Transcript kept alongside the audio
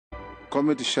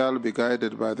committee shall be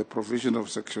guided by the provision of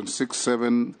Section 6,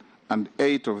 7, and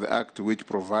 8 of the Act, which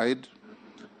provide,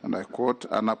 and I quote,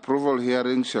 "An approval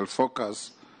hearing shall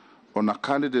focus on a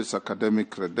candidate's academic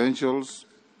credentials,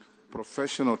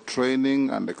 professional training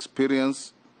and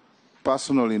experience,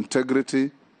 personal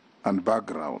integrity, and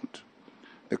background.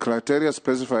 The criteria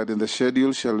specified in the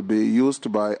schedule shall be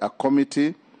used by a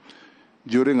committee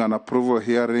during an approval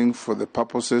hearing for the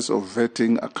purposes of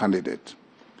vetting a candidate."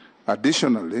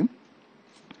 Additionally,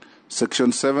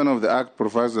 Section 7 of the Act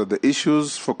provides that the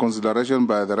issues for consideration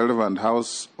by the relevant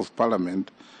House of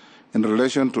Parliament in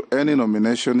relation to any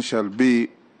nomination shall be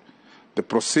the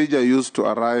procedure used to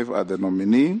arrive at the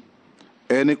nominee,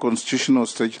 any constitutional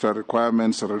statutory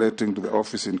requirements relating to the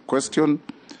office in question,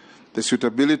 the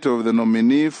suitability of the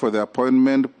nominee for the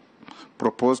appointment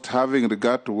proposed having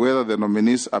regard to whether the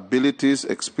nominee's abilities,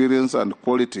 experience, and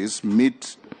qualities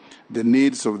meet the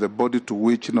needs of the body to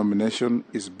which nomination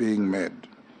is being made.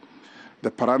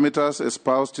 The parameters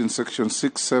espoused in Section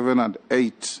 6, 7, and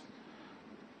 8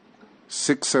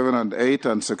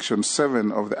 and Section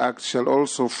 7 of the Act shall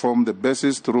also form the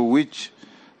basis through which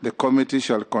the committee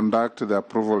shall conduct the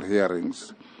approval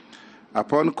hearings.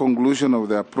 Upon conclusion of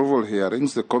the approval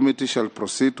hearings, the committee shall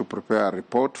proceed to prepare a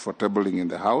report for tabling in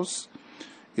the House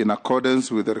in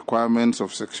accordance with the requirements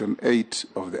of Section 8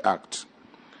 of the Act.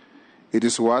 It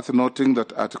is worth noting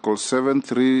that Article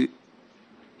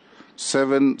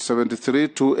 773,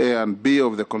 2A and B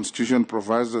of the Constitution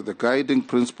provides that the guiding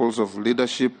principles of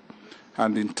leadership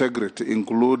and integrity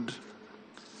include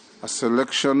a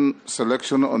selection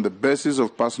on the basis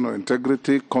of personal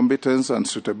integrity, competence and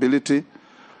suitability,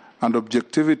 and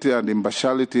objectivity and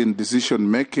impartiality in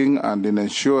decision-making, and in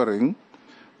ensuring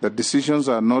that decisions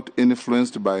are not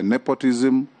influenced by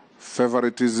nepotism,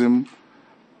 favoritism,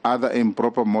 other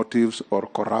improper motives, or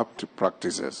corrupt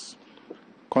practices.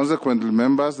 Consequently,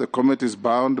 members, the committee is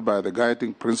bound by the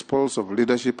guiding principles of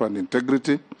leadership and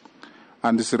integrity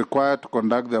and is required to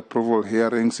conduct the approval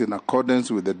hearings in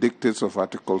accordance with the dictates of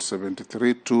Article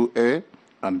 73, 2A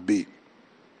and B.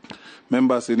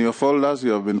 Members, in your folders,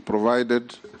 you have been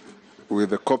provided with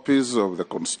the copies of the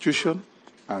Constitution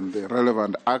and the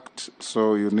relevant Act,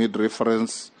 so you need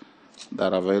reference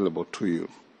that are available to you.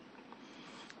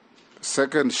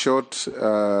 Second short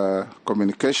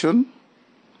communication.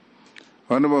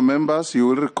 Honourable members, you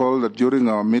will recall that during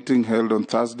our meeting held on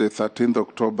Thursday, 13th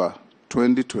October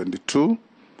 2022,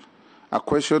 a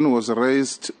question was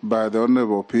raised by the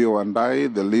Honourable P.O.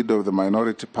 Wandai, the leader of the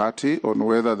minority party, on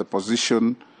whether the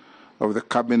position of the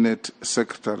Cabinet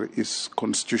Secretary is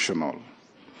constitutional.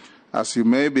 As you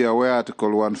may be aware,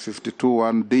 Article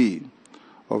 152(1)(d)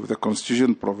 of the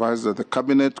Constitution provides that the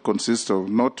Cabinet consists of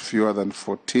not fewer than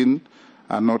 14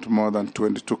 and not more than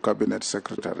 22 Cabinet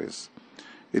Secretaries.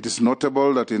 It is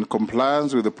notable that in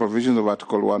compliance with the provisions of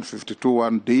Article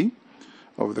 152(1)(d)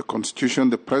 of the Constitution,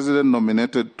 the President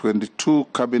nominated 22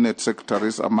 Cabinet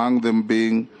Secretaries, among them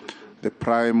being the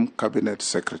Prime Cabinet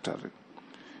Secretary.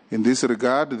 In this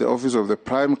regard, the office of the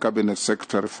Prime Cabinet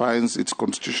Secretary finds its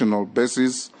constitutional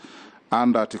basis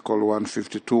under Article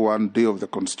 152(1)(d) of the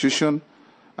Constitution,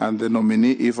 and the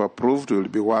nominee, if approved, will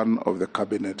be one of the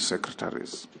Cabinet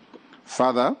Secretaries.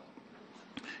 Further,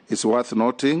 it's worth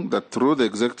noting that through the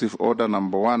Executive Order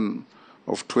Number 1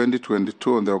 of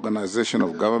 2022 on the Organization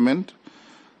of Government,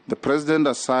 the President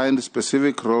assigned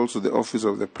specific roles to the office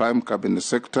of the Prime Cabinet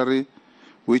Secretary,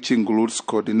 which includes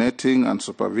coordinating and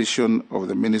supervision of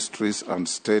the ministries and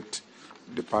state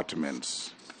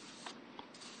departments.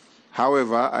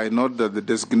 However, I note that the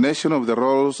designation of the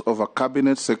roles of a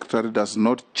Cabinet Secretary does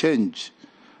not change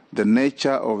the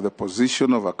nature of the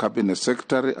position of a Cabinet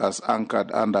Secretary as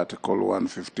anchored under Article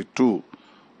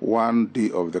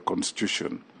 152(1)(d) of the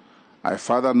Constitution. I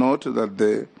further note that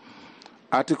the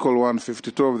Article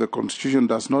 152 of the Constitution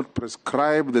does not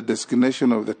prescribe the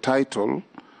designation of the title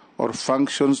or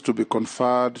functions to be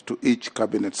conferred to each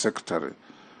Cabinet Secretary.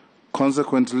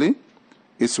 Consequently,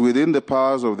 it's within the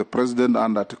powers of the President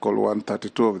under Article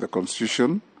 132 of the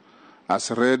Constitution, as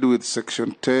read with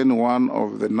Section 10(1)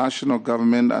 of the National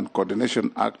Government and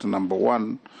Coordination Act No.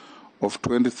 1 of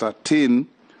 2013,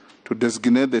 to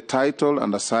designate the title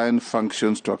and assign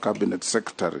functions to a Cabinet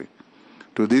Secretary.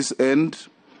 To this end,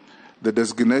 the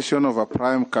designation of a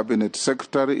Prime Cabinet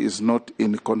Secretary is not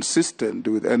inconsistent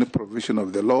with any provision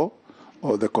of the law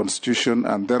or the Constitution,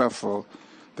 and therefore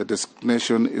the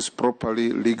designation is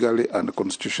properly, legally, and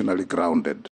constitutionally grounded.